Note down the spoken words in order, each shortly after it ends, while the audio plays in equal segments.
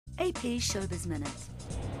AP's ShowBiz Minute.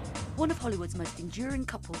 One of Hollywood's most enduring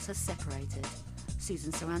couples has separated.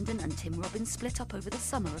 Susan Sarandon and Tim Robbins split up over the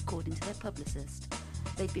summer, according to their publicist.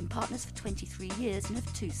 They've been partners for 23 years and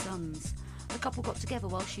have 2 sons. The couple got together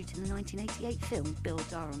while shooting the 1988 film Bill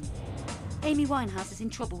Durham. Amy Winehouse is in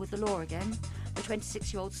trouble with the law again. The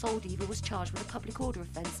 26-year-old soul diva was charged with a public order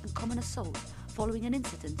offence and common assault following an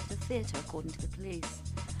incident at a theatre, according to the police.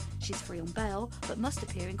 She's free on bail, but must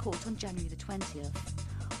appear in court on January the 20th.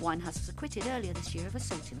 Winehouse was acquitted earlier this year of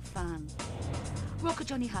assaulting a fan. Rocker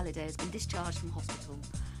Johnny Hallyday has been discharged from hospital.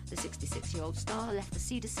 The 66-year-old star left the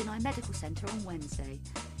Cedars-Sinai Medical Centre on Wednesday.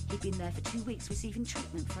 He'd been there for 2 weeks receiving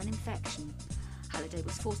treatment for an infection. Hallyday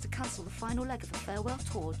was forced to cancel the final leg of a farewell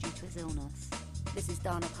tour due to his illness. This is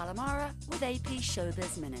Dana Palamara with AP's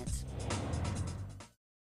ShowBiz Minute.